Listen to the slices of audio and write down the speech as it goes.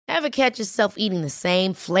Ever catch yourself eating the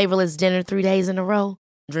same flavorless dinner 3 days in a row?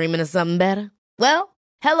 Dreaming of something better? Well,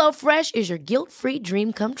 HelloFresh is your guilt-free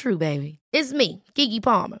dream come true, baby. It's me, Keke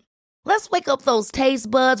Palmer. Let's wake up those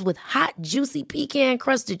taste buds with hot, juicy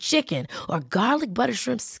pecan-crusted chicken or garlic butter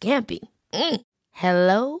shrimp scampi.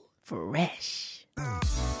 Hello Fresh.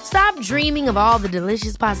 Stop dreaming of all the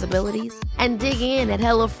delicious possibilities and dig in at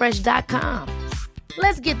HelloFresh.com.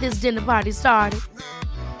 Let's get this dinner party started.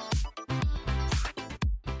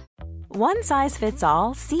 One size fits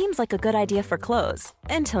all seems like a good idea for clothes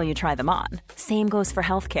until you try them on. Same goes for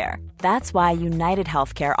healthcare. That's why United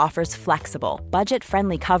Healthcare offers flexible,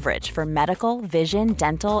 budget-friendly coverage for medical, vision,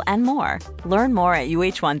 dental, and more. Learn more at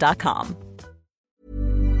uh1.com.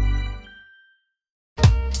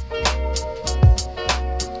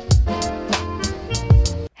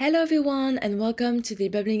 Hello everyone and welcome to The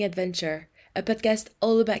Bubbling Adventure, a podcast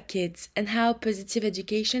all about kids and how positive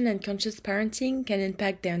education and conscious parenting can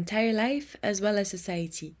impact their entire life as well as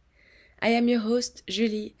society. I am your host,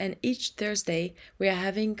 Julie, and each Thursday we are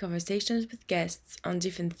having conversations with guests on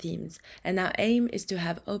different themes, and our aim is to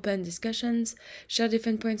have open discussions, share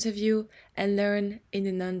different points of view, and learn in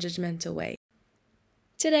a non-judgmental way.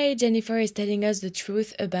 Today, Jennifer is telling us the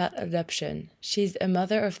truth about adoption. She's a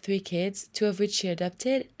mother of 3 kids, 2 of which she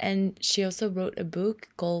adopted, and she also wrote a book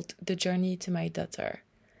called The Journey to My Daughter.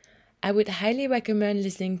 I would highly recommend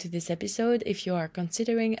listening to this episode if you are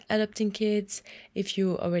considering adopting kids, if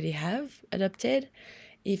you already have adopted,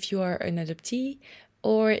 if you are an adoptee,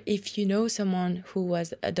 or if you know someone who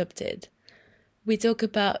was adopted. We talk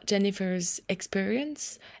about Jennifer's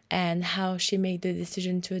experience and how she made the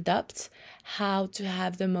decision to adopt, how to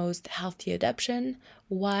have the most healthy adoption,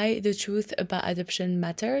 why the truth about adoption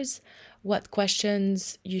matters, what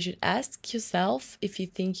questions you should ask yourself if you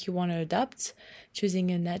think you want to adopt, choosing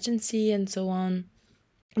an agency, and so on.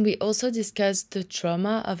 We also discuss the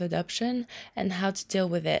trauma of adoption and how to deal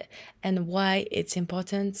with it, and why it's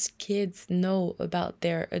important kids know about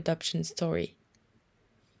their adoption story.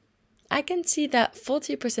 I can see that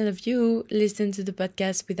 40% of you listen to the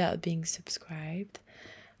podcast without being subscribed.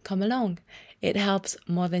 Come along. It helps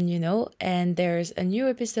more than you know, and there's a new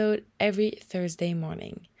episode every Thursday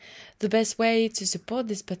morning. The best way to support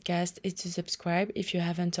this podcast is to subscribe if you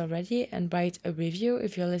haven't already and write a review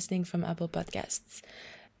if you're listening from Apple Podcasts.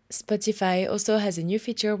 Spotify also has a new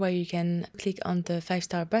feature where you can click on the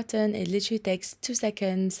 5-star button. It literally takes 2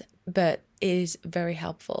 seconds, but it is very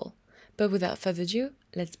helpful. But without further ado,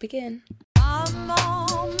 let's begin.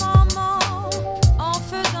 Maman, maman, en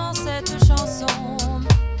faisant cette chanson.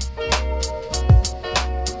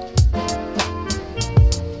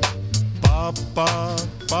 Papa,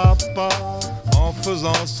 papa, en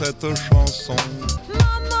faisant cette chanson.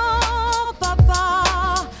 Maman,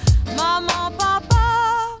 papa, maman,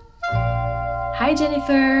 papa. Hi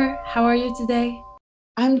Jennifer, how are you today?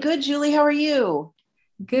 I'm good, Julie. How are you?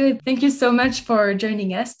 Good. Thank you so much for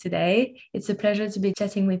joining us today. It's a pleasure to be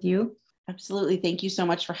chatting with you. Absolutely. Thank you so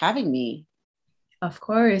much for having me. Of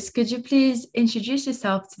course. Could you please introduce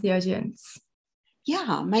yourself to the audience?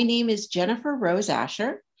 Yeah, my name is Jennifer Rose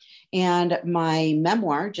Asher, and my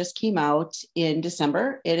memoir just came out in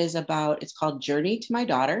December. It's called Journey to My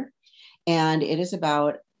Daughter, and it is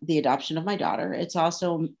about the adoption of my daughter.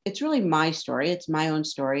 It's really my story. It's my own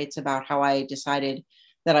story. It's about how I decided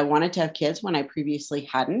that I wanted to have kids when I previously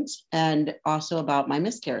hadn't, and also about my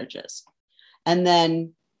miscarriages. And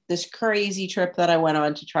then this crazy trip that I went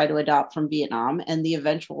on to try to adopt from Vietnam and the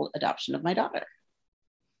eventual adoption of my daughter.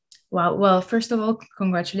 Wow. Well, first of all,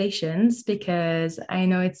 congratulations, because I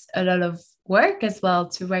know it's a lot of work as well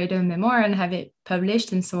to write a memoir and have it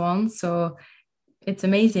published and so on. So it's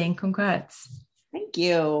amazing. Congrats. Thank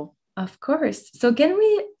you. Of course. So can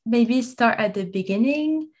we maybe start at the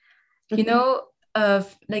beginning? You know,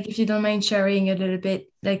 of like, if you don't mind sharing a little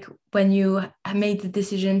bit, like when you made the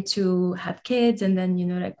decision to have kids and then, you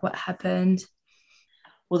know, like what happened.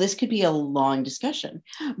 Well, this could be a long discussion,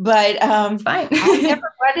 but It's fine.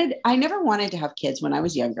 I never wanted to have kids when I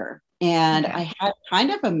was younger. And Okay. I had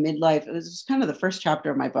kind of a midlife. It was kind of the first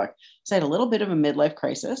chapter of my book. So I had a little bit of a midlife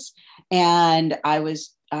crisis, and I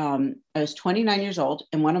was 29 years old,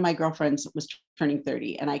 and one of my girlfriends was turning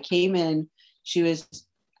 30, and I came in. She was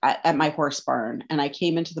at my horse barn, and I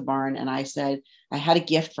came into the barn, and I said, I had a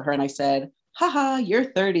gift for her, and I said, haha, you're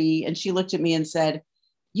 30. And she looked at me and said,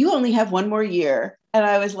 you only have one more year. And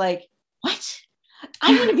I was like, what?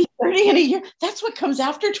 I'm going to be 30 in a year. That's what comes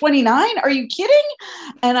after 29. Are you kidding?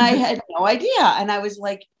 And I had no idea. And I was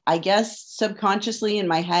like, I guess subconsciously in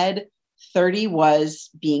my head, 30 was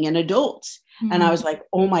being an adult. Mm-hmm. And I was like,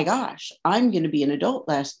 oh my gosh, I'm going to be an adult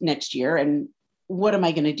next year. And what am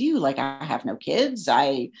I going to do? Like, I have no kids.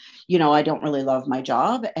 I don't really love my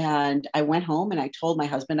job. And I went home and I told my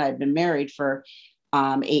husband, I'd been married for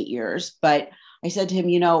 8 years, but I said to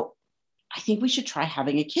him, I think we should try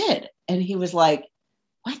having a kid. And he was like,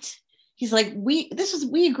 what? He's like, we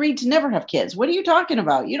agreed to never have kids. What are you talking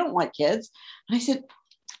about? You don't want kids. And I said,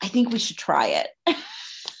 I think we should try it.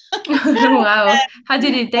 Wow. How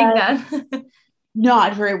did he take that?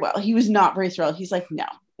 Not very well. He was not very thrilled. He's like, no.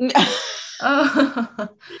 Oh.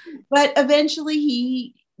 But eventually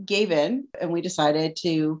he gave in and we decided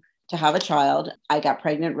to have a child. I got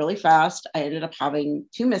pregnant really fast. I ended up having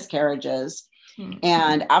 2 miscarriages.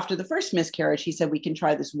 And after the first miscarriage, he said, we can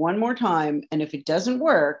try this one more time. And if it doesn't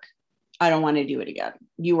work, I don't want to do it again.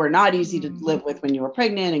 You were not easy to live with when you were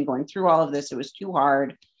pregnant and going through all of this. It was too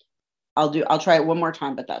hard. I'll try it one more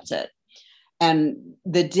time, but that's it. And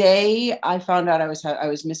the day I found out I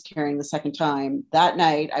was miscarrying the second time, that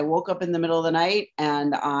night, I woke up in the middle of the night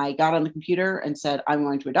and I got on the computer and said, I'm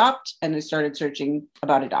going to adopt. And I started searching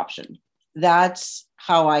about adoption. That's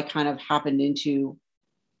how I kind of happened into,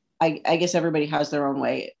 I guess everybody has their own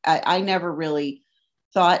way. I never really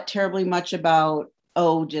thought terribly much about,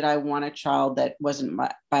 oh, did I want a child that wasn't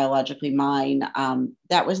biologically mine?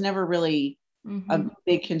 That was never really a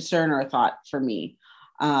big concern or a thought for me.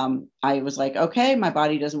 I was like, okay, my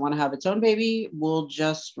body doesn't want to have its own baby. We'll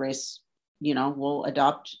just we'll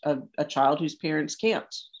adopt a child whose parents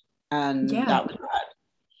can't. And that was that.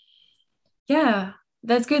 Yeah,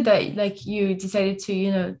 that's good that like you decided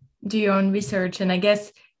to, do your own research. And I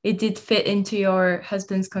guess it did fit into your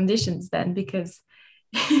husband's conditions then, because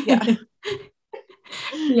yeah.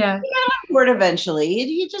 Yeah. He got on board eventually.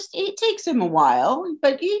 It takes him a while,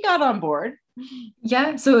 but he got on board.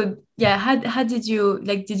 Yeah. So yeah, how did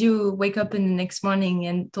you wake up in the next morning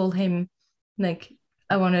and told him like,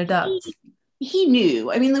 I want to adopt? He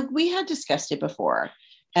knew. I mean, look, we had discussed it before.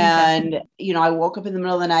 And, I woke up in the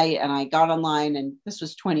middle of the night and I got online, and this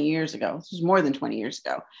was 20 years ago. This was more than 20 years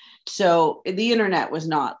ago. So the internet was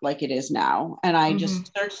not like it is now. And I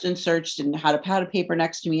just searched and had a pad of paper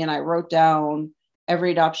next to me. And I wrote down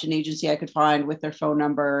every adoption agency I could find with their phone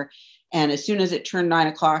number. And as soon as it turned 9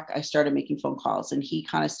 o'clock, I started making phone calls, and he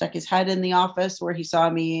kind of stuck his head in the office where he saw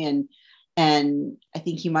me. And I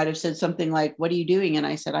think he might've said something like, what are you doing? And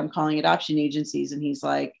I said, I'm calling adoption agencies. And he's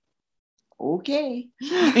like, okay.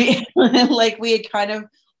 Like we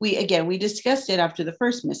discussed it after the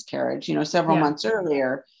first miscarriage, several months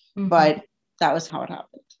earlier, but that was how it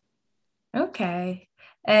happened. Okay.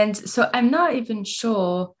 And so I'm not even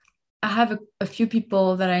sure. I have a few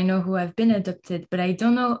people that I know who have been adopted, but I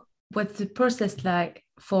don't know what's the process like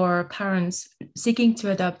for parents seeking to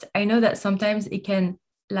adopt. I know that sometimes it can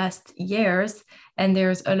last years and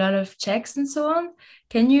there's a lot of checks and so on.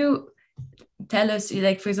 Can you tell us,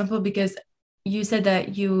 like, for example, because you said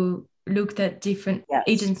that you looked at different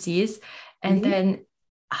agencies, and then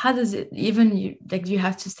how does it do you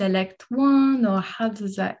have to select one, or how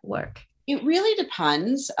does that work? It really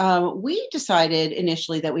depends. We decided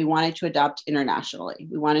initially that we wanted to adopt internationally.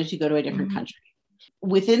 We wanted to go to a different country.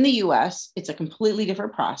 Within the US, it's a completely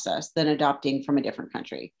different process than adopting from a different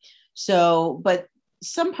country. So, but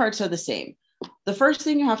some parts are the same. The first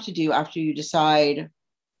thing you have to do after you decide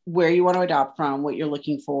where you want to adopt from, what you're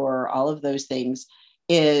looking for, all of those things,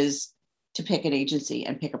 is to pick an agency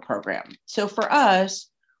and pick a program. So for us,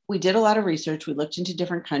 we did a lot of research. We looked into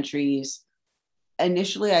different countries.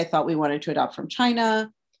 Initially, I thought we wanted to adopt from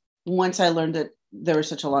China. Once I learned that there was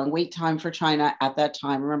such a long wait time for China at that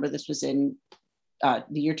time, remember this was in the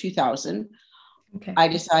year 2000, I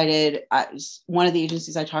decided, one of the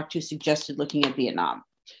agencies I talked to suggested looking at Vietnam.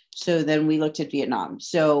 So then we looked at Vietnam.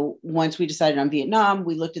 So once we decided on Vietnam,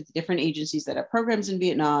 we looked at the different agencies that have programs in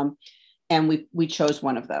Vietnam, and we chose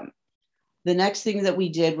one of them. The next thing that we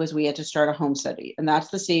did was we had to start a home study. And that's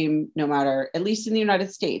the same, no matter, at least in the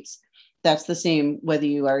United States, that's the same whether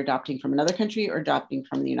you are adopting from another country or adopting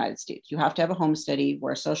from the United States. You have to have a home study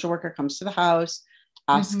where a social worker comes to the house,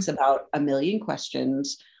 asks about 1 million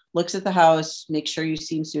questions, looks at the house, makes sure you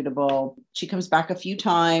seem suitable. She comes back a few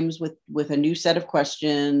times with a new set of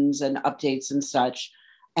questions and updates and such.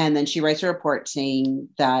 And then she writes a report saying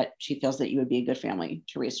that she feels that you would be a good family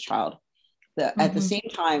to raise a child. At the same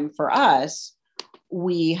time, for us,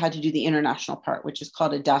 we had to do the international part, which is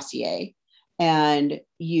called a dossier. And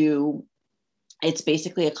it's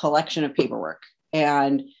basically a collection of paperwork.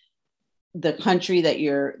 And the country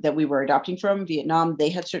that we were adopting from, Vietnam, they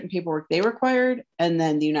had certain paperwork they required. And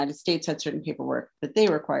then the United States had certain paperwork that they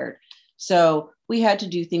required. So we had to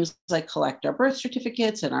do things like collect our birth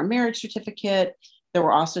certificates and our marriage certificate. There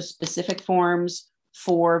were also specific forms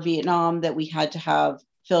for Vietnam that we had to have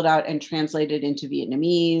filled out and translated into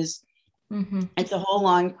Vietnamese. Mm-hmm. It's a whole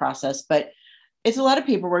long process, but it's a lot of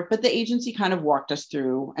paperwork, but the agency kind of walked us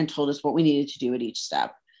through and told us what we needed to do at each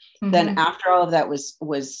step. Mm-hmm. Then after all of that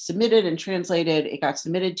was submitted and translated, it got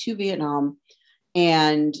submitted to Vietnam.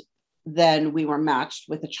 And then we were matched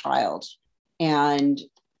with a child. And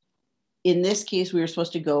in this case, we were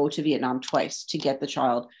supposed to go to Vietnam twice to get the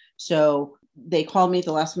child. So they called me at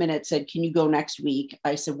the last minute, said, can you go next week?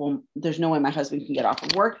 I said, well, there's no way my husband can get off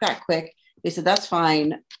of work that quick. They said, that's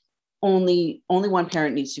fine. Only one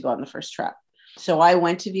parent needs to go on the first trip. So I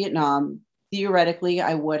went to Vietnam. Theoretically,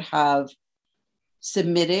 I would have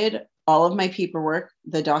submitted all of my paperwork,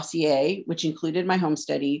 the dossier, which included my home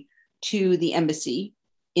study, to the embassy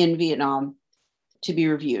in Vietnam to be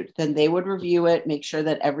reviewed. Then they would review it, make sure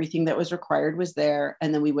that everything that was required was there.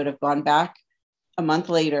 And then we would have gone back a month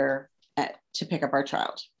later to pick up our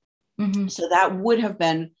child. Mm-hmm. So that would have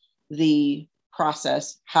been the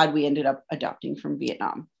process had we ended up adopting from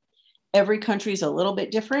Vietnam. Every country is a little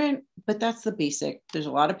bit different, but that's the basic. There's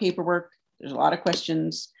a lot of paperwork. There's a lot of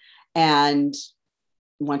questions. And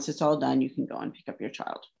once it's all done, you can go and pick up your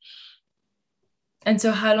child. And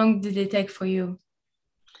so how long did it take for you?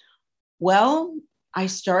 Well, I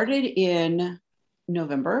started in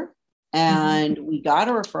November and we got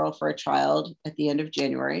a referral for a child at the end of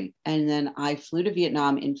January. And then I flew to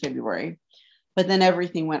Vietnam in February, but then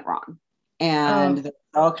everything went wrong. And there's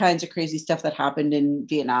all kinds of crazy stuff that happened in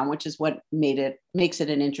Vietnam, which is what makes it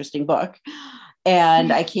an interesting book.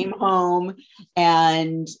 And I came home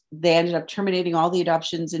and they ended up terminating all the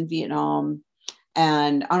adoptions in Vietnam.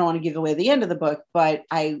 And I don't want to give away the end of the book, but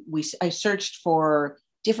I searched for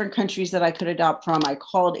different countries that I could adopt from. I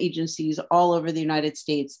called agencies all over the United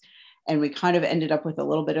States, and we kind of ended up with a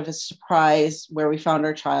little bit of a surprise where we found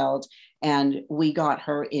our child, and we got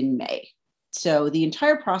her in May. So the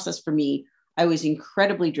entire process for me, I was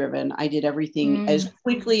incredibly driven. I did everything as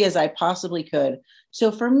quickly as I possibly could.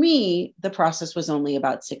 So for me, the process was only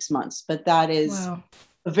about 6 months, but that is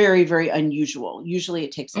very, very unusual. Usually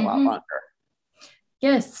it takes a lot longer.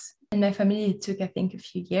 Yes. In my family, it took, I think, a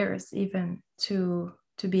few years even to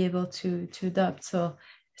be able to adopt. So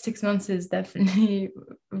 6 months is definitely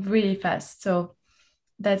really fast. So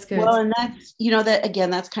that's good. Well, and that's,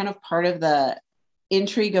 that's kind of part of the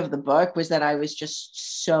intrigue of the book, was that I was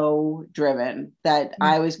just so driven that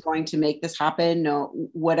I was going to make this happen. No,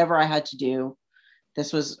 whatever I had to do,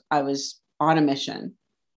 I was on a mission.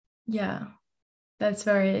 Yeah, that's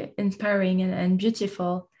very inspiring and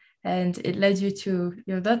beautiful. And it led you to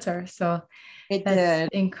your daughter. So that's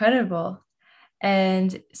incredible.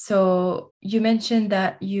 And so you mentioned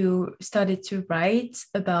that you started to write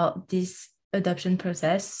about this adoption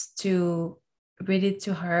process to read it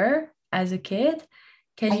to her as a kid.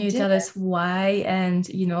 Can you tell us why and,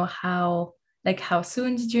 how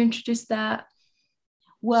soon did you introduce that?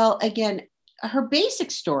 Well, again, her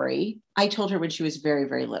basic story, I told her when she was very,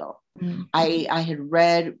 very little. I had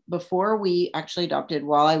read before we actually adopted,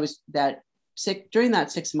 while I was during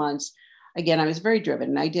that 6 months. Again, I was very driven,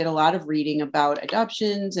 and I did a lot of reading about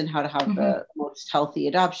adoptions and how to have the most healthy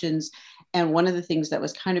adoptions. And one of the things that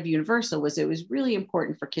was kind of universal was it was really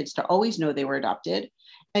important for kids to always know they were adopted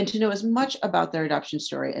and to know as much about their adoption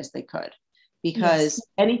story as they could, because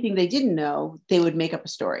anything they didn't know, they would make up a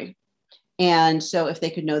story. And so if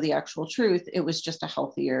they could know the actual truth, it was just a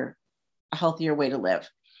healthier way to live.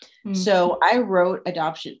 So I wrote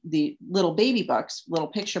the little baby books, little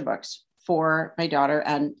picture books for my daughter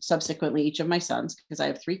and subsequently each of my sons, because I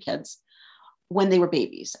have 3 kids, when they were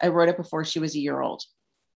babies. I wrote it before she was a year old.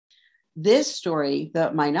 This story,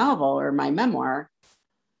 my novel or my memoir,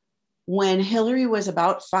 when Hillary was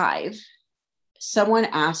about 5, someone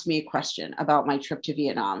asked me a question about my trip to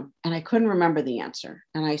Vietnam, and I couldn't remember the answer.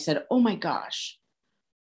 And I said, oh my gosh,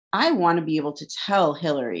 I want to be able to tell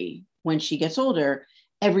Hillary when she gets older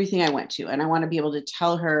everything I went to. And I want to be able to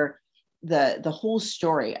tell her the whole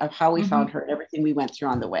story of how we found her and everything we went through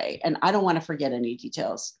on the way. And I don't want to forget any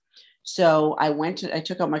details. So I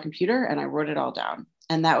took out my computer and I wrote it all down.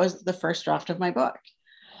 And that was the first draft of my book.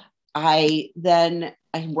 I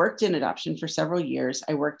worked in adoption for several years.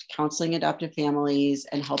 I worked counseling adoptive families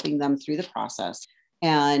and helping them through the process.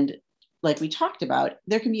 And like we talked about,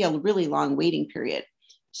 there can be a really long waiting period.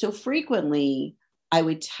 So frequently I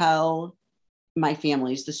would tell my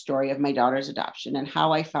families the story of my daughter's adoption and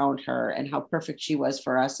how I found her and how perfect she was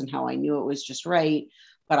for us and how I knew it was just right.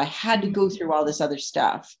 But I had to go through all this other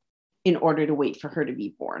stuff in order to wait for her to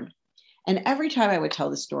be born. And every time I would tell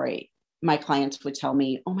the story, my clients would tell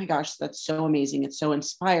me, oh my gosh, that's so amazing. It's so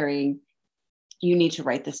inspiring. You need to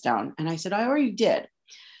write this down. And I said, I already did.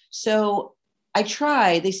 So I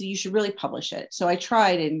tried. They said you should really publish it. So I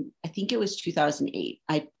tried, and I think it was 2008.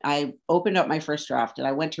 I opened up my first draft and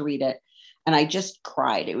I went to read it, and I just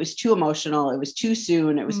cried. It was too emotional. It was too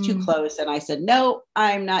soon. It was too close. And I said, no,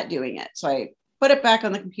 I'm not doing it. So I put it back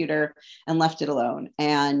on the computer and left it alone.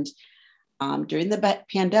 And during the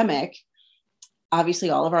pandemic, obviously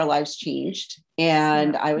all of our lives changed,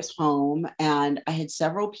 and I was home, and I had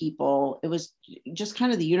several people. It was just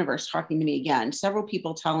kind of the universe talking to me again. Several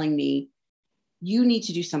people telling me, you need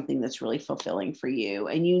to do something that's really fulfilling for you.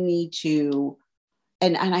 And you need to,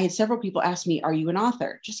 and I had several people ask me, are you an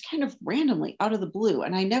author? Just kind of randomly out of the blue.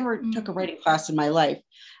 And I never took a writing class in my life.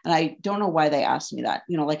 And I don't know why they asked me that,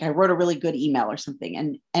 like I wrote a really good email or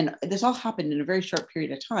something. And this all happened in a very short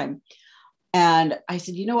period of time. And I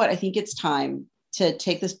said, you know what? I think it's time to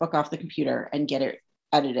take this book off the computer and get it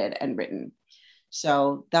edited and written.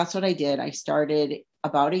 So that's what I did. I started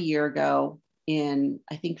about a year ago in,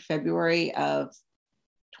 I think, February of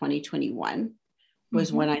 2021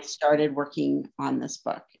 was when I started working on this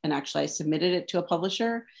book. And actually I submitted it to a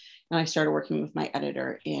publisher, and I started working with my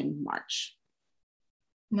editor in March.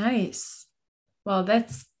 Nice. Well,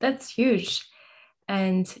 that's huge.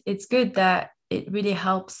 And it's good that it really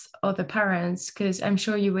helps other parents, because I'm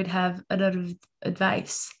sure you would have a lot of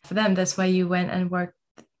advice for them. That's why you went and worked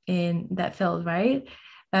in that field, right?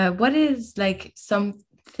 What is like some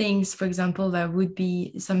things, for example, that would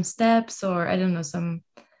be some steps, or I don't know, some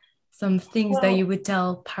things that you would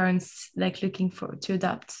tell parents like looking for to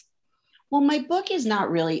adopt? Well, my book is not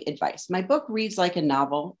really advice. My book reads like a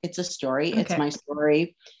novel. It's a story. Okay. It's my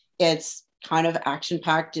story. It's kind of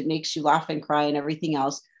action-packed. It makes you laugh and cry and everything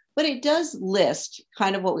else. But it does list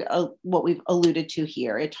kind of what we've alluded to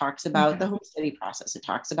here. It talks about the home study process. It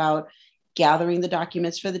talks about gathering the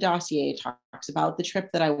documents for the dossier. It talks about the trip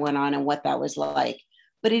that I went on and what that was like.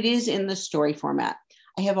 But it is in the story format.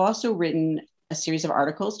 I have also written a series of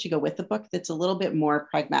articles to go with the book that's a little bit more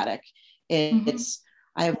pragmatic.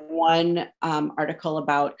 I have one article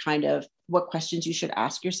about kind of what questions you should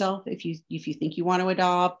ask yourself if you think you want to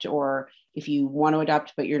adopt, or if you want to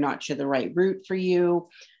adopt but you're not sure the right route for you.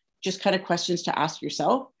 Just kind of questions to ask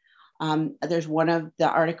yourself. There's one of the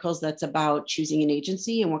articles that's about choosing an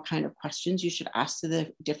agency and what kind of questions you should ask to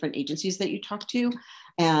the different agencies that you talk to,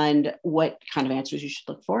 and what kind of answers you should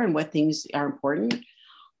look for and what things are important.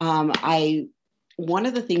 One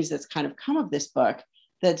of the things that's kind of come of this book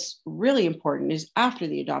that's really important is after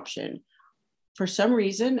the adoption. For some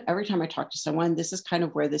reason, every time I talk to someone, this is kind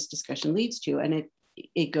of where this discussion leads to, and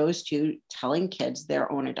it goes to telling kids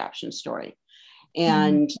their own adoption story.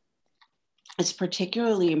 And it's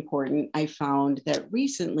particularly important. I found that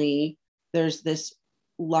recently there's this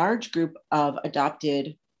large group of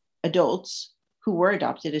adopted adults who were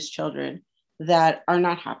adopted as children that are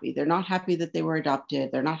not happy. They're not happy that they were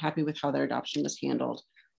adopted. They're not happy with how their adoption was handled.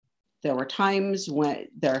 There were times when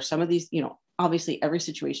there are some of these, obviously every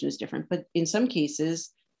situation is different, but in some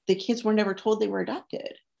cases, the kids were never told they were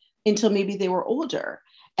adopted until maybe they were older.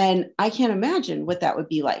 And I can't imagine what that would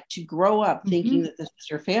be like to grow up thinking that this was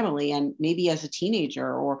your family. And maybe as a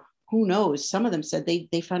teenager, or who knows, some of them said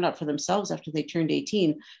they found out for themselves after they turned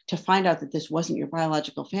 18 to find out that this wasn't your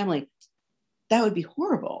biological family. That would be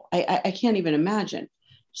horrible. I can't even imagine.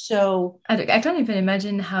 So I can't even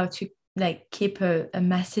imagine how to like keep a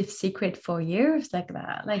massive secret for years like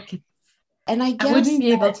that. And I wouldn't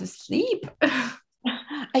be able to sleep.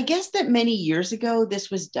 I guess that many years ago, this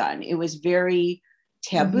was done. It was very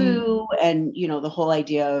taboo. And, the whole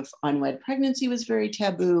idea of unwed pregnancy was very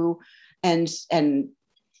taboo, and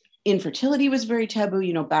infertility was very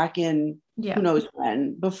taboo, back in who knows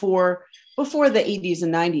when, before the 80s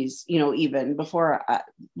and 90s, even before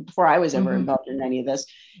I was ever involved in any of this.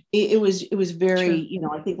 It was very,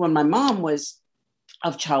 I think when my mom was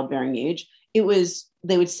of childbearing age,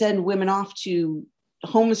 they would send women off to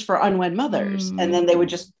homes for unwed mothers, and then they would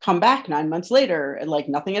just come back 9 months later and like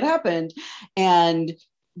nothing had happened. And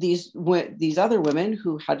these other women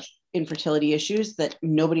who had infertility issues that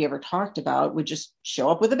nobody ever talked about would just show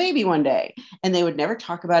up with a baby one day, and they would never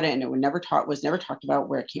talk about it, and it was never talked about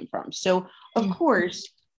where it came from. So of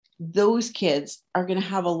course those kids are going to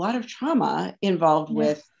have a lot of trauma involved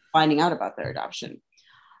with finding out about their adoption.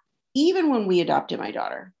 Even when we adopted my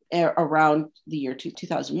daughter around the year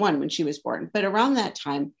 2001 when she was born, but around that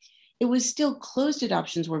time it was still closed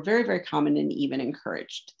adoptions were very, very common and even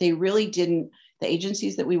encouraged. They really didn't, the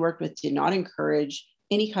agencies that we worked with did not encourage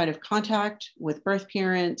any kind of contact with birth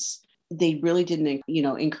parents. They really didn't,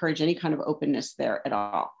 encourage any kind of openness there at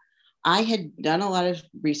all. I had done a lot of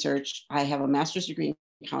research. I have a master's degree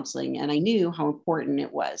in counseling, and I knew how important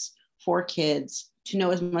it was for kids to know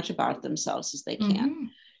as much about themselves as they can.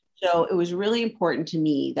 So it was really important to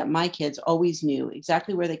me that my kids always knew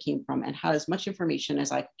exactly where they came from and had as much information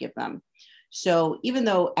as I could give them. So even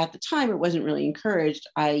though at the time it wasn't really encouraged,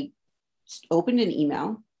 I opened an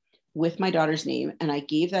email with my daughter's name and I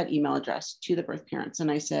gave that email address to the birth parents.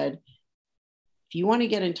 And I said, if you want to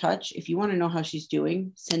get in touch, if you want to know how she's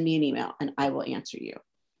doing, send me an email and I will answer you.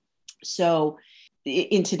 So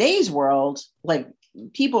in today's world, like,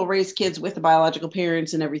 people raise kids with the biological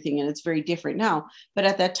parents and everything, and it's very different now. But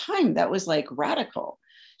at that time, that was like radical.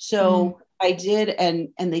 So I did, and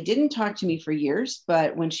they didn't talk to me for years,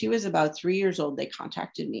 but when she was about 3 years old, they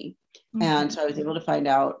contacted me. And so I was able to find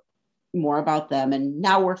out more about them. And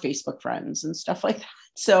now we're Facebook friends and stuff like that.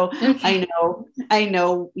 So I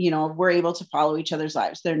know, we're able to follow each other's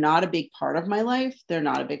lives. They're not a big part of my life. They're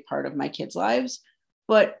not a big part of my kids' lives,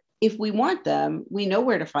 but if we want them, we know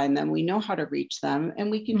where to find them. We know how to reach them,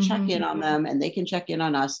 and we can check in on them, and they can check in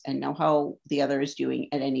on us and know how the other is doing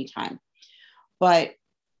at any time. But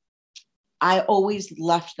I always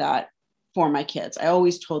left that for my kids. I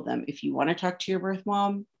always told them, if you want to talk to your birth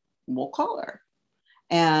mom, we'll call her.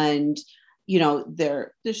 And,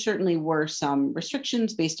 there certainly were some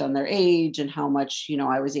restrictions based on their age and how much,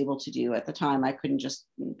 I was able to do at the time. I couldn't just,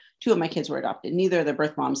 2 of my kids were adopted. Neither of their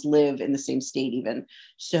birth moms live in the same state even.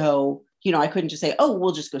 So, I couldn't just say, oh,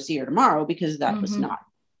 we'll just go see her tomorrow, because that was not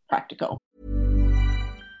practical.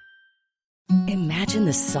 Imagine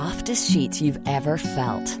the softest sheets you've ever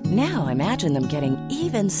felt. Now imagine them getting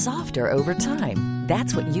even softer over time.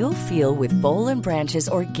 That's what you'll feel with Boll & Branch's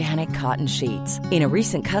organic cotton sheets. In a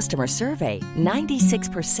recent customer survey,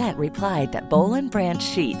 96% replied that Boll & Branch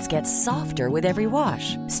sheets get softer with every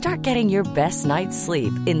wash. Start getting your best night's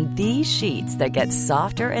sleep in these sheets that get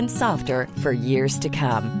softer and softer for years to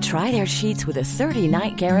come. Try their sheets with a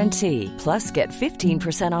 30-night guarantee. Plus, get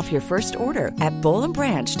 15% off your first order at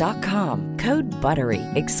bollandbranch.com. Code BUTTERY.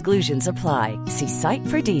 Exclusions apply. See site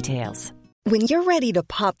for details. When you're ready to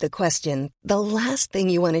pop the question, the last thing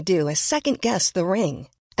you want to do is second-guess the ring.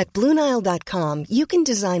 At BlueNile.com, you can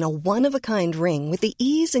design a one-of-a-kind ring with the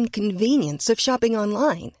ease and convenience of shopping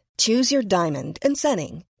online. Choose your diamond and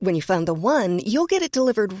setting. When you find the one, you'll get it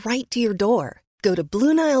delivered right to your door. Go to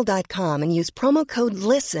BlueNile.com and use promo code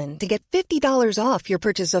LISTEN to get $50 off your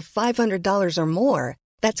purchase of $500 or more.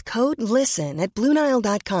 That's code LISTEN at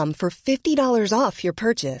BlueNile.com for $50 off your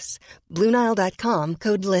purchase. BlueNile.com,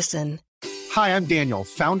 code LISTEN. Hi, I'm Daniel,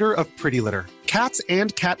 founder of Pretty Litter. Cats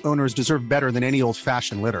and cat owners deserve better than any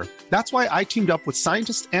old-fashioned litter. That's why I teamed up with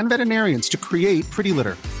scientists and veterinarians to create Pretty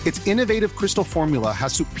Litter. Its innovative crystal formula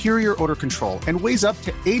has superior odor control and weighs up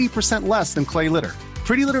to 80% less than clay litter.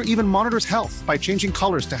 Pretty Litter even monitors health by changing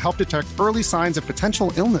colors to help detect early signs of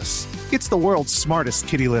potential illness. It's the world's smartest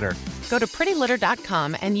kitty litter. Go to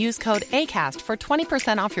prettylitter.com and use code ACAST for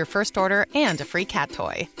 20% off your first order and a free cat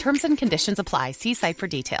toy. Terms and conditions apply. See site for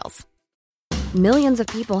details. Millions of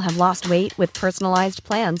people have lost weight with personalized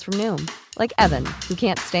plans from Noom. Like Evan, who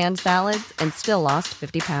can't stand salads and still lost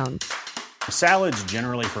 50 pounds. Salads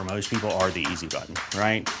generally for most people are the easy button,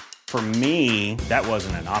 right? For me, that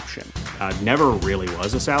wasn't an option. I never really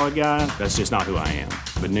was a salad guy. That's just not who I am.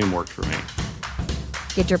 But Noom worked for me.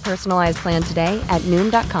 Get your personalized plan today at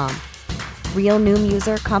Noom.com. Real Noom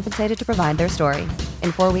user compensated to provide their story.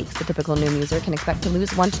 In 4 weeks, the typical Noom user can expect to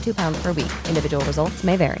lose 1 to 2 pounds per week. Individual results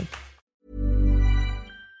may vary.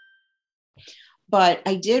 But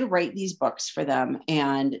I did write these books for them.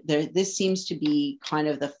 And this seems to be kind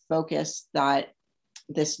of the focus that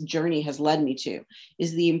this journey has led me to,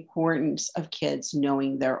 is the importance of kids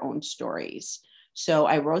knowing their own stories. So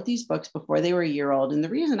I wrote these books before they were a year old. And the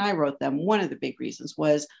reason I wrote them, one of the big reasons,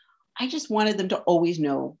 was I just wanted them to always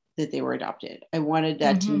know that they were adopted. I wanted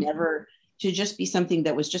that to just be something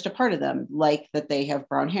that was just a part of them, like that they have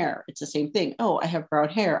brown hair. It's the same thing. Oh, I have brown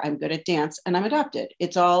hair. I'm good at dance and I'm adopted.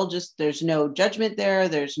 It's all just, there's no judgment there.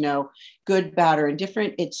 There's no good, bad, or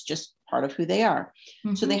indifferent. It's just part of who they are.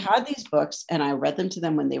 So they had these books and I read them to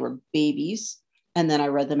them when they were babies. And then I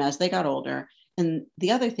read them as they got older. And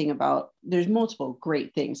the other thing there's multiple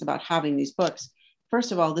great things about having these books.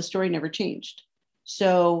 First of all, the story never changed.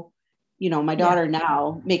 So, my daughter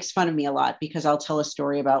now makes fun of me a lot because I'll tell a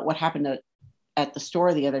story about what happened at the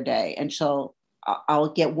store the other day. And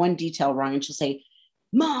I'll get one detail wrong and she'll say,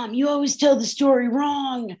 Mom, you always tell the story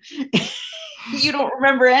wrong. You don't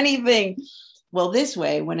remember anything. Well, this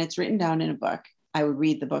way, when it's written down in a book, I would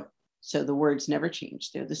read the book. So the words never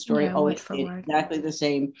changed. The story always stayed exactly the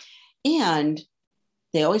same. And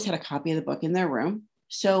they always had a copy of the book in their room.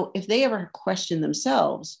 So if they ever questioned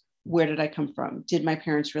themselves, where did I come from? Did my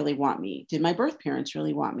parents really want me? Did my birth parents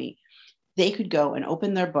really want me? they could go and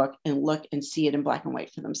open their book and look and see it in black and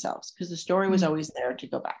white for themselves, because the story was always there to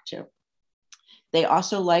go back to. They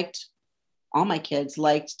also all my kids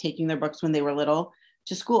liked taking their books when they were little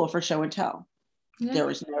to school for show and tell.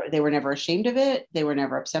 Yeah. They were never ashamed of it. They were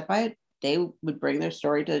never upset by it. They would bring their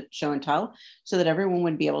story to show and tell so that everyone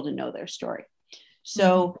would be able to know their story.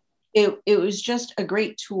 So it was just a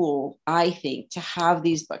great tool, I think, to have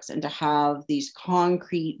these books and to have these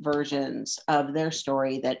concrete versions of their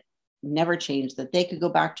story that never changed, that they could go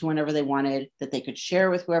back to whenever they wanted, that they could share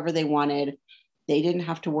with whoever they wanted. They didn't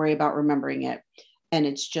have to worry about remembering it. And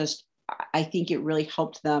it's just, I think it really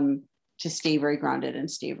helped them to stay very grounded and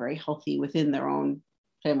stay very healthy within their own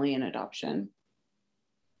family and adoption.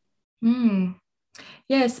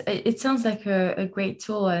 Yes, it sounds like a great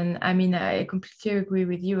tool. And I mean, I completely agree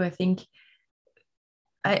with you. I think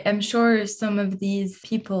I'm sure some of these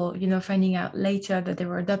people, finding out later that they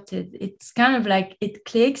were adopted, it's kind of like it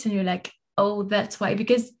clicks and you're like, oh, that's why.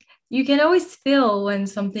 Because you can always feel when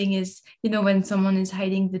something is, when someone is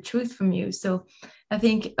hiding the truth from you. So I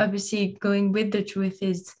think obviously going with the truth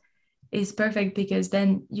is perfect, because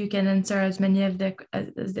then you can answer as many of the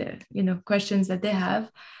questions that they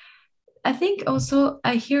have. I think also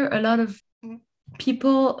I hear a lot of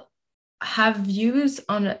people have views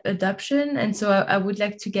on adoption. And so I would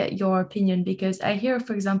like to get your opinion, because I hear,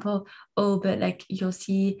 for example, but like you'll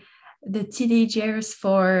see the teenage years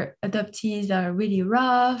for adoptees are really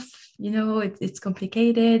rough, it's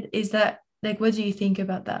complicated. Is that like, what do you think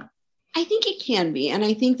about that? I think it can be. And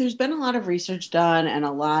I think there's been a lot of research done and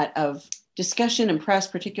a lot of discussion and press,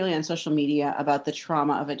 particularly on social media, about the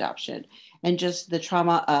trauma of adoption and just the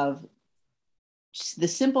trauma of the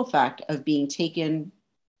simple fact of being taken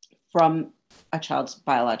from a child's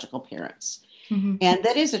biological parents. And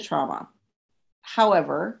that is a trauma.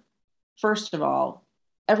 However, first of all,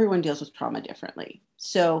 everyone deals with trauma differently.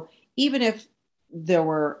 So even if there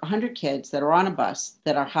were 100 kids that are on a bus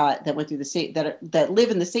that are hot, that went through the same, that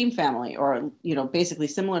live in the same family, or, basically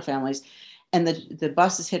similar families, and the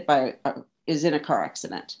bus is is in a car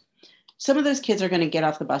accident, some of those kids are going to get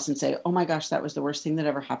off the bus and say, oh my gosh, that was the worst thing that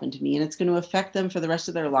ever happened to me. And it's going to affect them for the rest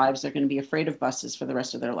of their lives. They're going to be afraid of buses for the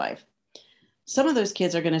rest of their life. Some of those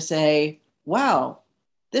kids are going to say, wow,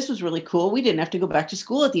 this was really cool. We didn't have to go back to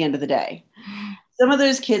school at the end of the day. Some of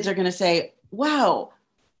those kids are going to say, wow,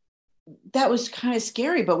 that was kind of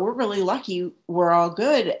scary, but we're really lucky. We're all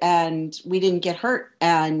good and we didn't get hurt.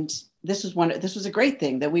 And this was a great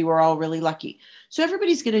thing that we were all really lucky. So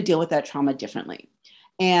everybody's going to deal with that trauma differently.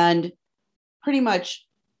 And pretty much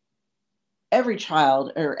every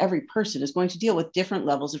child or every person is going to deal with different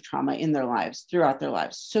levels of trauma in their lives, throughout their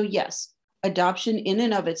lives. So yes, adoption in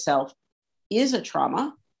and of itself is a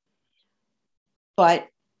trauma, but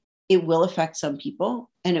it will affect some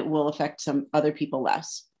people and it will affect some other people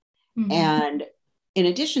less. And in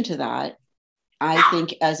addition to that, I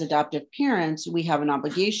think as adoptive parents, we have an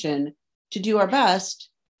obligation to do our best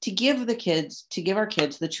to give our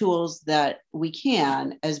kids the tools that we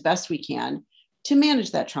can, as best we can, to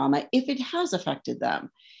manage that trauma if it has affected them.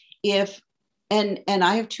 And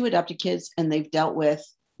I have 2 adopted kids and they've dealt with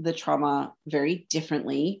the trauma very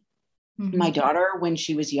differently. My daughter, when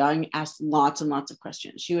she was young, asked lots and lots of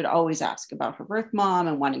questions. She would always ask about her birth mom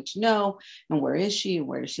and wanting to know, and where is she, and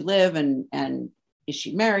where does she live, and is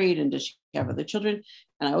she married, and does she have other children?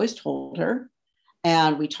 And I always told her,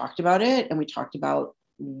 and we talked about it, and we talked about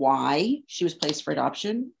why she was placed for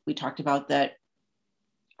adoption. We talked about that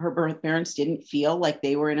her birth parents didn't feel like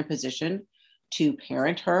they were in a position to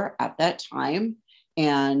parent her at that time,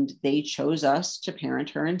 and they chose us to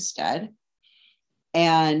parent her instead.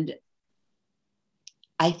 And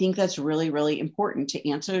I think that's really, really important to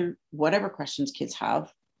answer whatever questions kids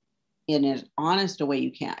have in as honest a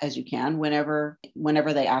way as you can whenever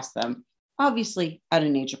they ask them, obviously at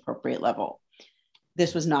an age appropriate level.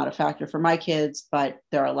 This was not a factor for my kids, but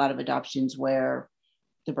there are a lot of adoptions where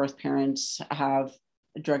the birth parents have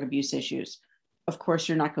drug abuse issues. Of course,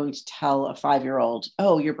 you're not going to tell a 5-year-old,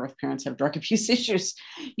 oh, your birth parents have drug abuse issues.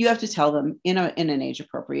 You have to tell them in an age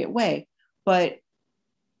appropriate way. But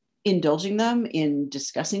indulging them in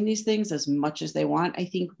discussing these things as much as they want, I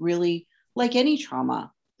think really, like any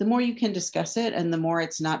trauma, the more you can discuss it and the more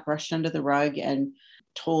it's not brushed under the rug and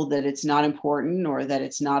told that it's not important or that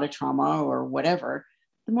it's not a trauma or whatever,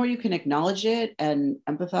 the more you can acknowledge it and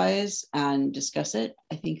empathize and discuss it,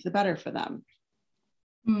 I think the better for them.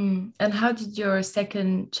 And how did your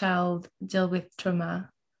second child deal with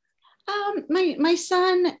trauma? My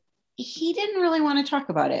son, he didn't really want to talk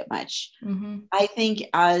about it much. I think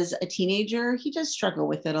as a teenager, he does struggle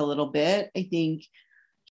with it a little bit. I think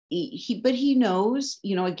but he knows,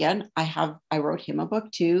 again, I wrote him a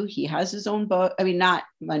book too. He has his own book. I mean, not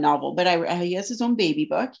my novel, but he has his own baby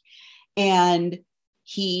book. And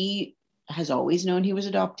he has always known he was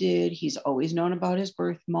adopted. He's always known about his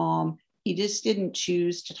birth mom. He just didn't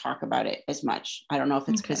choose to talk about it as much. I don't know if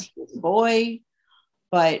it's because he was a boy,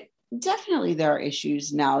 but definitely there are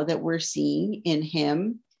issues now that we're seeing in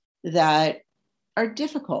him that are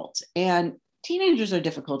difficult. And teenagers are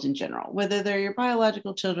difficult in general, whether they're your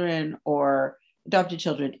biological children or adopted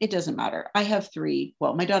children, it doesn't matter. I have three.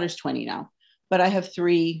 Well, my daughter's 20 now, but I have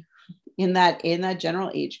three in that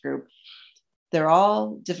general age group. They're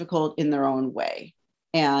all difficult in their own way.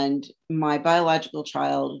 And my biological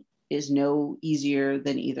child is no easier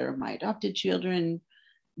than either of my adopted children.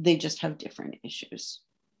 They just have different issues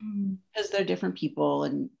because they're different people,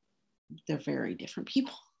 and they're very different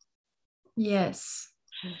people. Yes.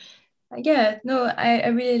 Yeah, no, I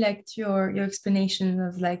really liked your explanation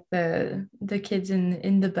of like the kids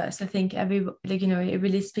in the bus. I think it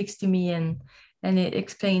really speaks to me, and it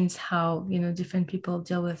explains how, different people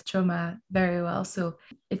deal with trauma very well. So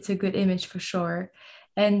it's a good image for sure.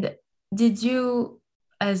 And did you,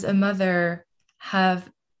 as a mother, have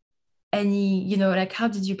any, how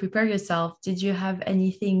did you prepare yourself? Did you have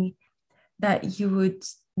anything that you would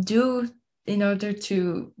do in order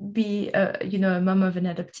to be a mom of an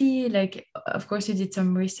adoptee? Like, of course you did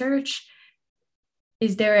some research.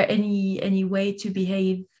 Is there any way to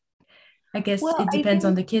behave? I guess it depends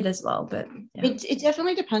on the kid as well, but yeah. It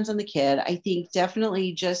definitely depends on the kid. I think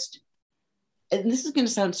definitely and this is going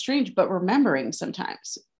to sound strange, but remembering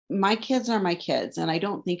sometimes my kids are my kids, and I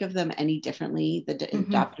don't think of them any differently, the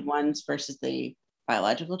adopted ones versus the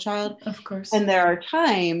biological child. Of course. And there are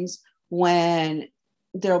times when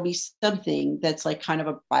there'll be something that's like kind of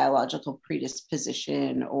a biological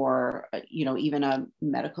predisposition or, even a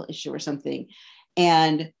medical issue or something.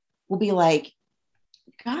 And we'll be like,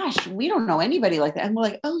 gosh, we don't know anybody like that. And we're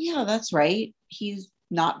like, oh yeah, that's right. He's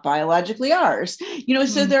not biologically ours.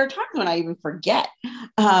 So there are times when I even forget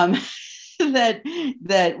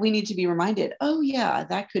that we need to be reminded, oh yeah,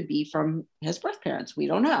 that could be from his birth parents. We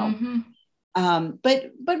don't know.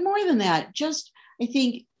 But more than that, just, I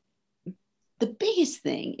think the biggest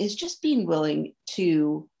thing is just being willing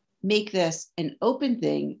to make this an open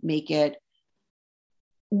thing, make it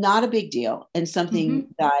not a big deal, and something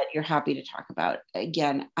that you're happy to talk about.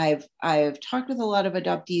 Again, I've talked with a lot of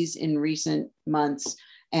adoptees in recent months,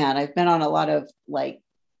 and I've been on a lot of like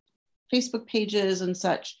Facebook pages and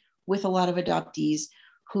such with a lot of adoptees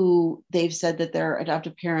who they've said that their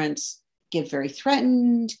adoptive parents get very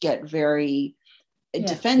threatened, get very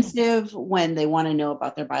defensive when they want to know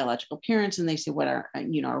about their biological parents, and they say, what are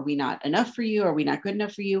we not enough for you? Are we not good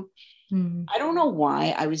enough for you? I don't know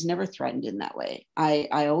why. I was never threatened in that way.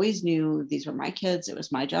 I always knew these were my kids. It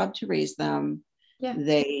was my job to raise them. Yeah.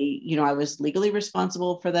 They, I was legally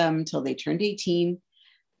responsible for them until they turned 18.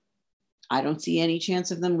 I don't see any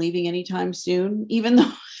chance of them leaving anytime soon, even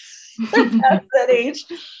though they're past that age.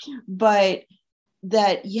 But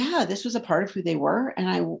that, this was a part of who they were. And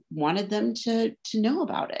I wanted them to know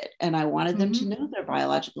about it. And I wanted them to know their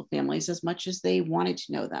biological families as much as they wanted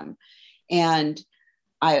to know them. And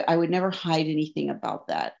I would never hide anything about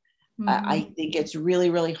that. I think it's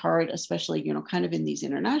really, really hard, especially, kind of in these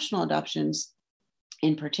international adoptions,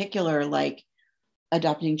 in particular, like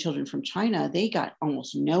adopting children from China. They got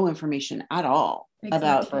almost no information at all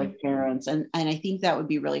about birth parents. And I think that would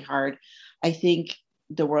be really hard. I think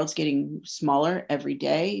the world's getting smaller every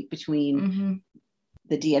day between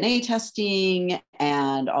the DNA testing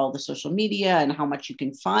and all the social media, and how much you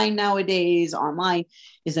can find nowadays online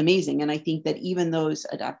is amazing. And I think that even those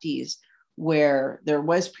adoptees where there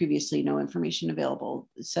was previously no information available,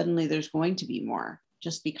 suddenly there's going to be more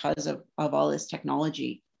just because of all this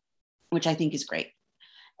technology, which I think is great.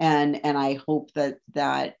 And I hope that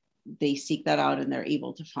they seek that out and they're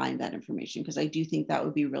able to find that information, because I do think that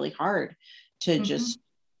would be really hard to just,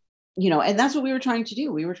 and that's what we were trying to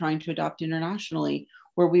do. We were trying to adopt internationally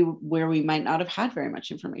where we might not have had very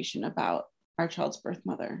much information about our child's birth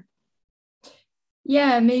mother.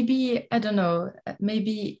 Yeah, maybe, I don't know,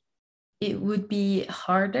 maybe it would be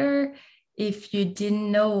harder if you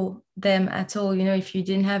didn't know them at all, if you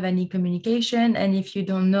didn't have any communication, and if you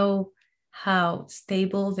don't know how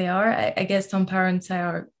stable they are. I guess some parents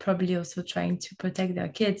are probably also trying to protect their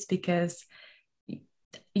kids because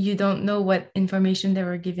you don't know what information they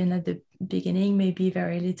were given at the beginning, maybe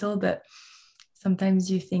very little, but sometimes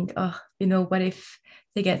you think, what if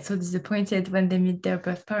they get so disappointed when they meet their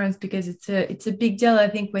birth parents, because it's a big deal, I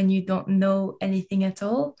think, when you don't know anything at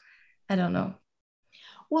all. I don't know.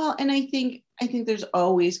 Well, and I think there's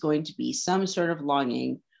always going to be some sort of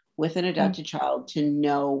longing with an adopted child to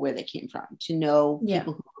know where they came from, to know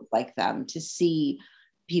people who look like them, to see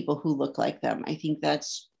people who look like them. I think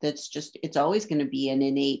that's just, it's always going to be an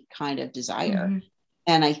innate kind of desire.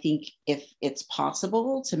 And I think if it's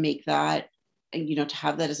possible to make that, you know, to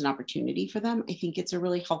have that as an opportunity for them, I think it's a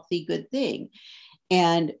really healthy, good thing.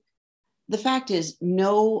 And the fact is,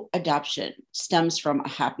 no adoption stems from a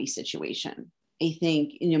happy situation. I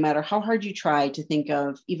think no matter how hard you try to think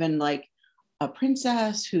of even like a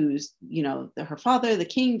princess who's, you know, her father, the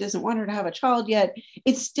king, doesn't want her to have a child yet,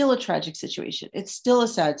 it's still a tragic situation. It's still a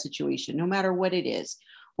sad situation, no matter what it is,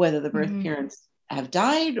 whether the birth parents have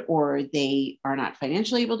died or they are not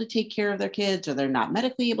financially able to take care of their kids, or they're not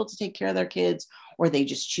medically able to take care of their kids, or they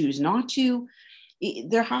just choose not to.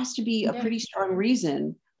 There has to be a pretty strong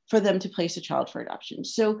reason for them to place a child for adoption.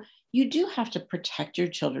 So you do have to protect your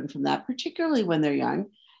children from that, particularly when they're young,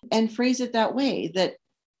 and phrase it that way, that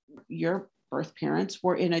your birth parents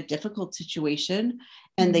were in a difficult situation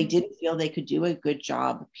and they didn't feel they could do a good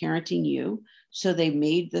job parenting you. So they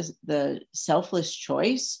made the selfless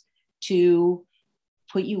choice to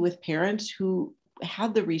put you with parents who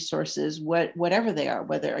had the resources, whatever they are,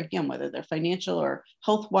 whether they're financial or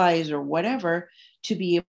health-wise or whatever, to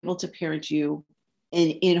be able to parent you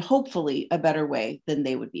in hopefully a better way than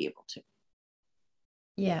they would be able to.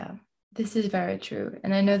 Yeah, this is very true.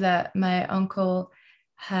 And I know that my uncle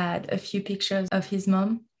had a few pictures of his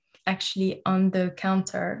mom actually on the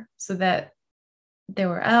counter, so that they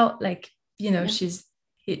were out, like, you know, she's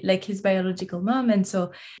like his biological mom. And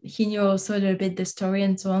so he knew also a little bit the story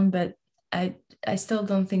and so on, but I still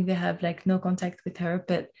don't think they have like no contact with her,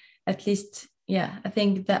 but at least, yeah, I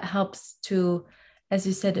think that helps to, as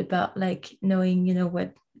you said, about like knowing, you know,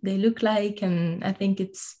 what they look like. And I think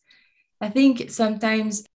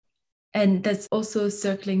sometimes, and that's also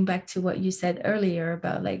circling back to what you said earlier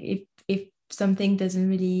about like, if something doesn't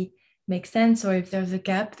really make sense, or if there's a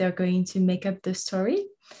gap, they're going to make up the story.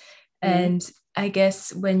 And I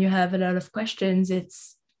guess when you have a lot of questions,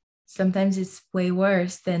 sometimes it's way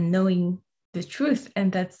worse than knowing the truth,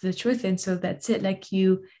 and that's the truth. And so that's it. Like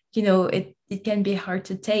you know, it can be hard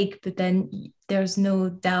to take, but then there's no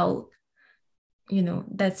doubt, you know,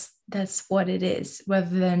 that's what it is,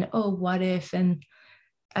 rather than, oh, what if, and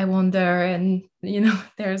I wonder, and, you know,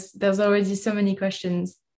 there's already so many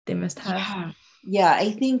questions they must have. Yeah,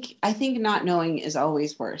 I think not knowing is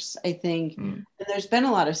always worse. I think there's been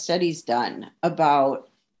a lot of studies done about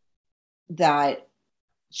that.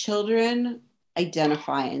 Children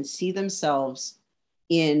identify and see themselves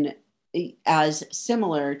as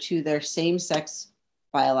similar to their same-sex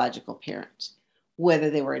biological parent, whether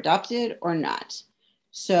they were adopted or not.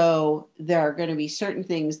 So there are going to be certain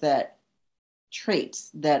traits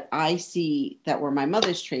that I see that were my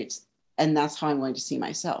mother's traits, and that's how I'm going to see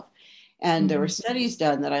myself. And there were studies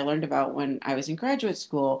done that I learned about when I was in graduate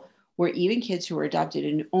school, where even kids who were adopted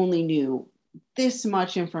and only knew this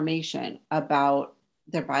much information about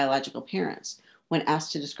their biological parents, when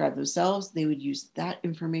asked to describe themselves, they would use that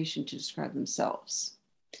information to describe themselves.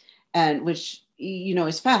 And which, you know,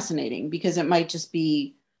 is fascinating, because it might just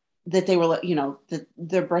be that they were, you know, that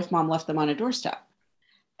their birth mom left them on a doorstep.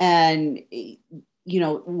 And, you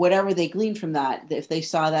know, whatever they gleaned from that, if they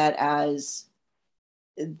saw that as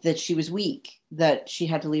that she was weak, that she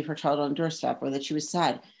had to leave her child on a doorstep, or that she was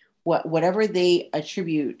sad, whatever they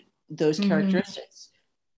attribute those characteristics,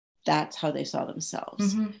 that's how they saw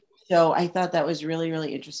themselves. So I thought that was really,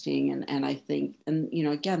 really interesting. And I think, and, you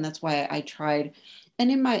know, again, that's why I tried,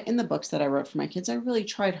 and in the books that I wrote for my kids, I really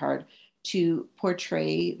tried hard to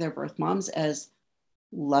portray their birth moms as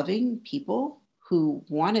loving people who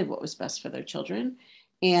wanted what was best for their children,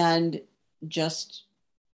 and just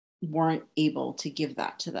weren't able to give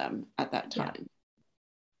that to them at that time.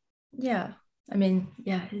 Yeah. I mean,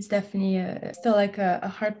 yeah, it's definitely still like a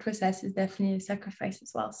hard process. It's definitely a sacrifice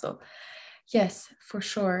as well. So yes, for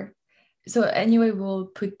sure. So anyway, we'll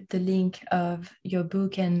put the link of your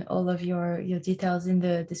book and all of your details in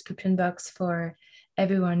the description box for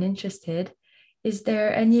everyone interested. Is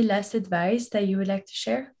there any last advice that you would like to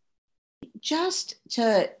share?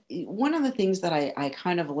 One of the things that I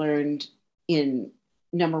kind of learned in,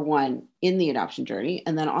 number one, in the adoption journey,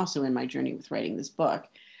 and then also in my journey with writing this book,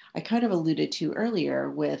 I kind of alluded to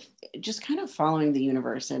earlier, with just kind of following the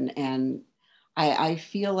universe. And I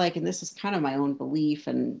feel like, and this is kind of my own belief,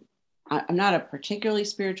 and I'm not a particularly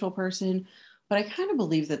spiritual person, but I kind of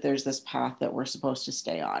believe that there's this path that we're supposed to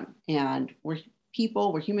stay on. And we're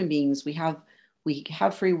people, we're human beings. We have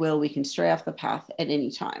free will. We can stray off the path at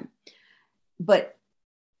any time. But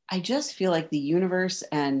I just feel like the universe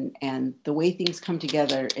and the way things come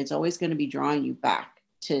together, it's always going to be drawing you back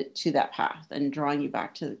to that path and drawing you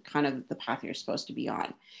back to kind of the path you're supposed to be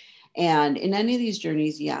on. And in any of these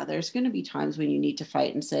journeys, there's going to be times when you need to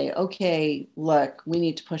fight and say, okay, look, we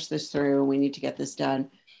need to push this through. We need to get this done.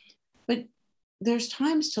 But there's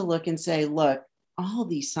times to look and say, look, all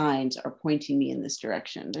these signs are pointing me in this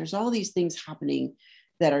direction. There's all these things happening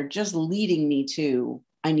that are just leading me to,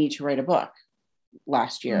 I need to write a book.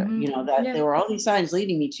 Last year, there were all these signs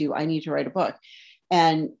leading me to, I need to write a book.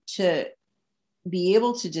 And to be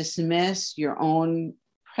able to dismiss your own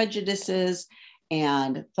prejudices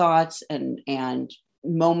and thoughts and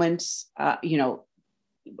moments,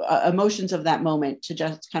 emotions of that moment, to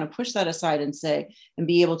just kind of push that aside and say, and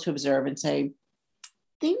be able to observe and say,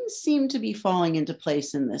 things seem to be falling into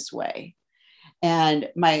place in this way. And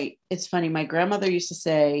it's funny, my grandmother used to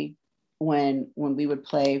say when we would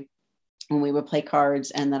play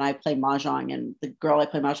cards, and then I play mahjong, and the girl I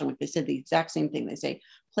play mahjong with, they said the exact same thing. They say,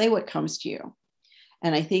 play what comes to you.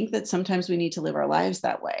 And I think that sometimes we need to live our lives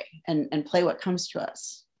that way and play what comes to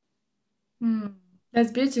us.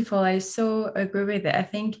 That's beautiful. I so agree with it. I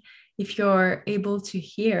think if you're able to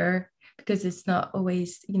hear, because it's not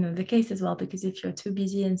always, the case as well, because if you're too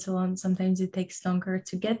busy and so on, sometimes it takes longer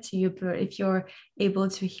to get to you. But if you're able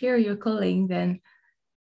to hear your calling, then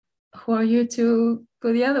who are you to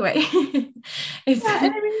go the other way?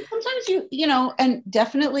 Sometimes and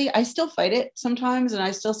definitely I still fight it sometimes, and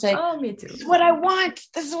I still say, oh, me too. This is what I want.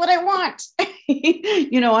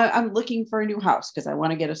 I'm looking for a new house because I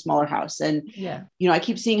want to get a smaller house. And, I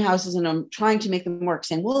keep seeing houses and I'm trying to make them work,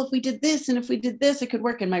 saying, well, if we did this and if we did this, it could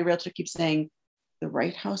work. And my realtor keeps saying, the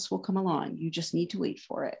right house will come along. You just need to wait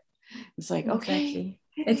for it. It's like, okay,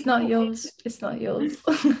 it's not yours. It's not yours.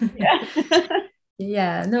 Yeah.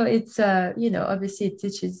 Yeah, no, it's, obviously it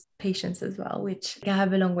teaches patience as well, which I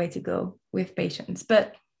have a long way to go with patience,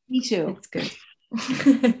 but me too. It's good.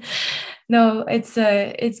 No,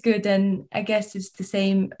 it's good. And I guess it's the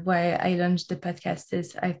same why I launched the podcast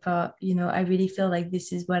is I thought, I really feel like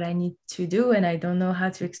this is what I need to do, and I don't know how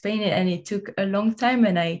to explain it. And it took a long time,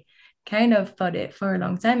 and I kind of thought it for a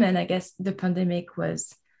long time. And I guess the pandemic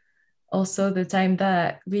was also the time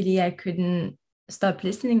that really I couldn't stop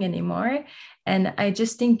listening anymore. And I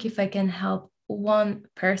just think if I can help one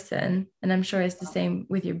person, and I'm sure it's the same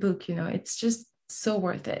with your book, it's just so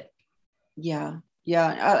worth it. Yeah,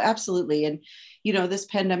 absolutely. And, this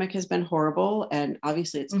pandemic has been horrible, and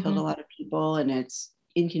obviously it's killed a lot of people, and it's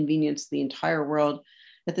inconvenienced the entire world.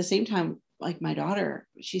 At the same time, like my daughter,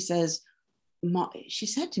 she said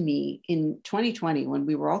to me in 2020, when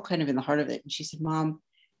we were all kind of in the heart of it, and she said, Mom,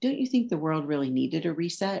 don't you think the world really needed a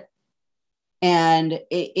reset? And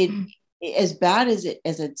it as bad as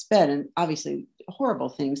it's been, and obviously horrible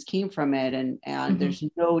things came from it, and there's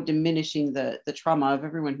no diminishing the trauma of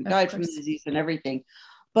everyone who died from the disease and everything,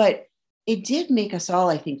 but it did make us all,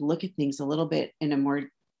 I think, look at things a little bit in a more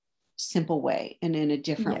simple way and in a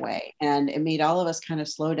different way, and it made all of us kind of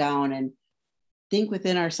slow down and think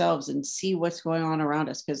within ourselves and see what's going on around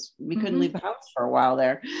us, because we couldn't leave the house for a while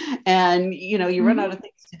there, and you run out of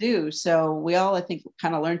things to do. So we all, I think,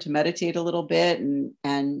 kind of learned to meditate a little bit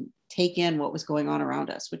and take in what was going on around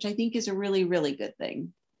us, which I think is a really, really good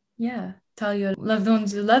thing. Yeah, tell your loved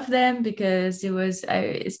ones you love them, because it was,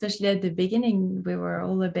 especially at the beginning, we were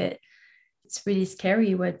all a bit, it's really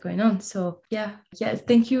scary what's going on. So yeah,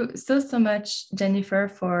 thank you so much, Jennifer,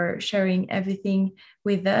 for sharing everything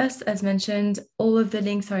with us. As mentioned, all of the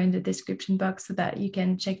links are in the description box so that you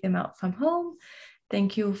can check them out from home.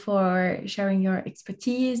 Thank you for sharing your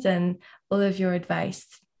expertise and all of your advice.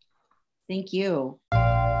 Thank you.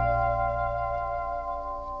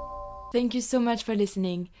 Thank you so much for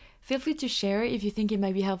listening. Feel free to share if you think it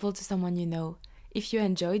might be helpful to someone you know. If you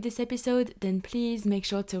enjoyed this episode, then please make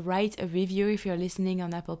sure to write a review if you're listening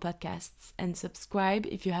on Apple Podcasts, and subscribe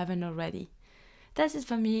if you haven't already. That's it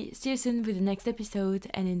from me. See you soon with the next episode,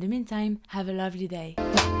 and in the meantime, have a lovely day.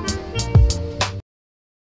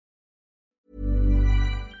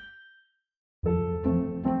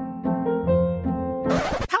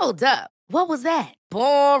 Hold up. What was that?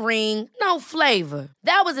 Boring. No flavor.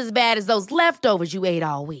 That was as bad as those leftovers you ate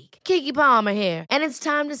all week. Keke Palmer here, and it's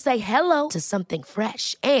time to say hello to something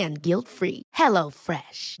fresh and guilt-free. Hello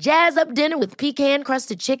Fresh. Jazz up dinner with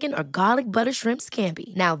pecan-crusted chicken or garlic butter shrimp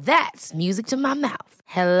scampi. Now that's music to my mouth.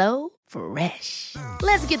 Hello Fresh.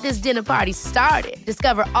 Let's get this dinner party started.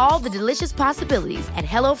 Discover all the delicious possibilities at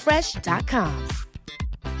HelloFresh.com.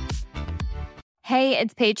 Hey,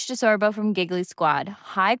 it's Paige DeSorbo from Giggly Squad.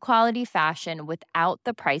 High quality fashion without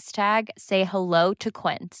the price tag. Say hello to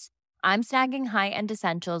Quince. I'm snagging high-end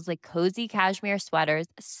essentials like cozy cashmere sweaters,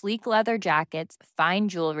 sleek leather jackets, fine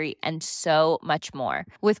jewelry, and so much more.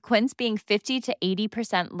 With Quince being 50 to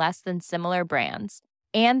 80% less than similar brands.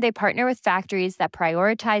 And they partner with factories that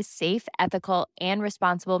prioritize safe, ethical, and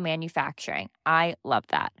responsible manufacturing. I love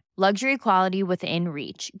that. Luxury quality within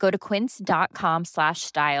reach. Go to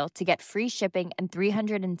quince.com/style to get free shipping and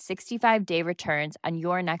 365-day returns on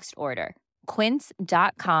your next order.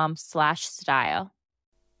 Quince.com/style.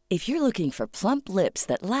 If you're looking for plump lips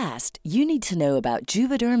that last, you need to know about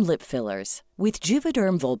Juvederm lip fillers. With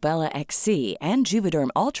Juvederm Volbella XC and Juvederm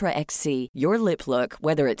Ultra XC, your lip look,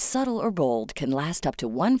 whether it's subtle or bold, can last up to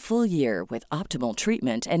 1 full year with optimal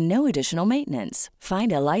treatment and no additional maintenance.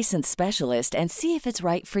 Find a licensed specialist and see if it's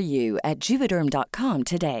right for you at Juvederm.com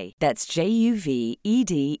today. That's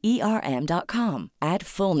JUVEDERM.com. Add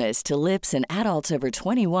fullness to lips in adults over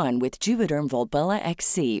 21 with Juvederm Volbella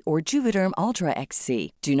XC or Juvederm Ultra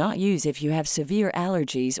XC. Do not use if you have severe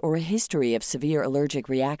allergies or a history of severe allergic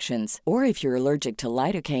reactions, or if you're allergic to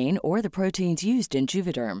lidocaine or the proteins used in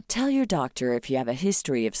Juvederm. Tell your doctor if you have a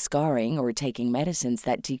history of scarring or taking medicines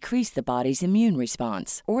that decrease the body's immune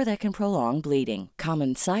response or that can prolong bleeding.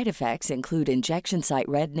 Common side effects include injection site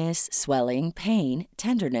redness, swelling, pain,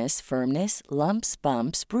 tenderness, firmness, lumps,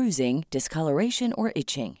 bumps, bruising, discoloration, or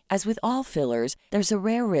itching. As with all fillers, there's a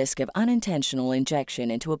rare risk of unintentional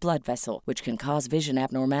injection into a blood vessel, which can cause vision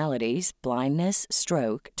abnormalities, blindness,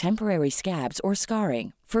 stroke, temporary scabs, or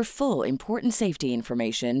scarring. For full, important safety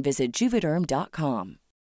information, visit Juvederm.com.